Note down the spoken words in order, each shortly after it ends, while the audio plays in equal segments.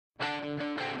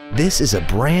This is a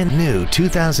brand new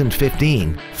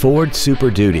 2015 Ford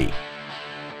Super Duty.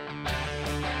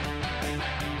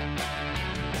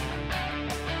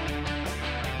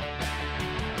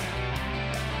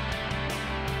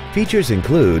 Features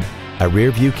include a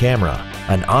rear-view camera,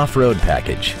 an off-road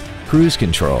package, cruise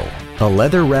control, a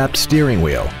leather-wrapped steering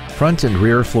wheel, front and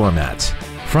rear floor mats,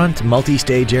 front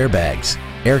multi-stage airbags,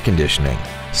 air conditioning,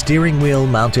 steering wheel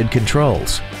mounted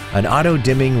controls, an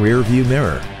auto-dimming rear-view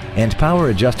mirror, and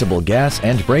power-adjustable gas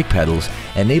and brake pedals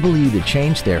enable you to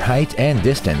change their height and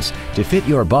distance to fit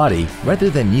your body rather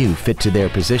than you fit to their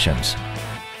positions.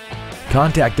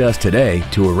 Contact us today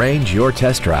to arrange your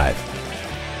test drive.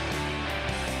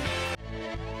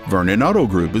 Vernon Auto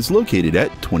Group is located at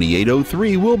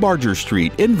 2803 Wilbarger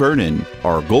Street in Vernon.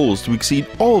 Our goal is to exceed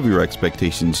all of your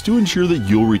expectations to ensure that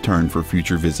you'll return for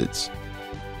future visits.